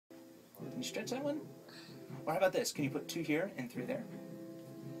you stretch that one? Or how about this? Can you put 2 here and 3 there?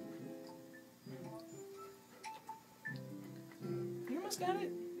 You almost got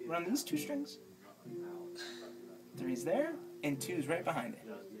it. We're on these 2 strings. 3's there, and 2's right behind it.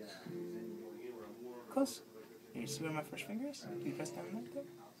 Close. Here, you see where my first finger is? Can you press down right there?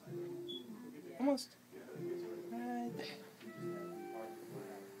 Almost. Right there.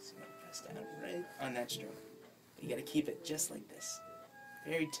 So press down right on that string. But you gotta keep it just like this.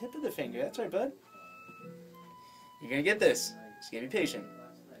 Very tip of the finger. That's right, bud. You're gonna get this. Just gotta be patient.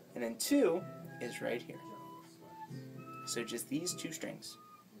 And then 2 is right here. So just these 2 strings.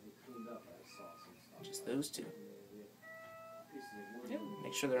 Just those 2. Yeah,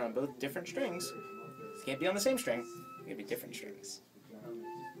 make sure they're on both different strings. They can't be on the same string. They're gonna be different strings.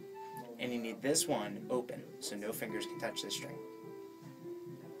 And you need this one open, so no fingers can touch this string.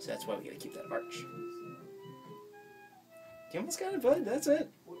 So that's why we gotta keep that arch. You almost got it, bud. That's it.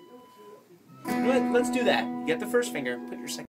 You know what? Let's do that. You get the first finger, put your second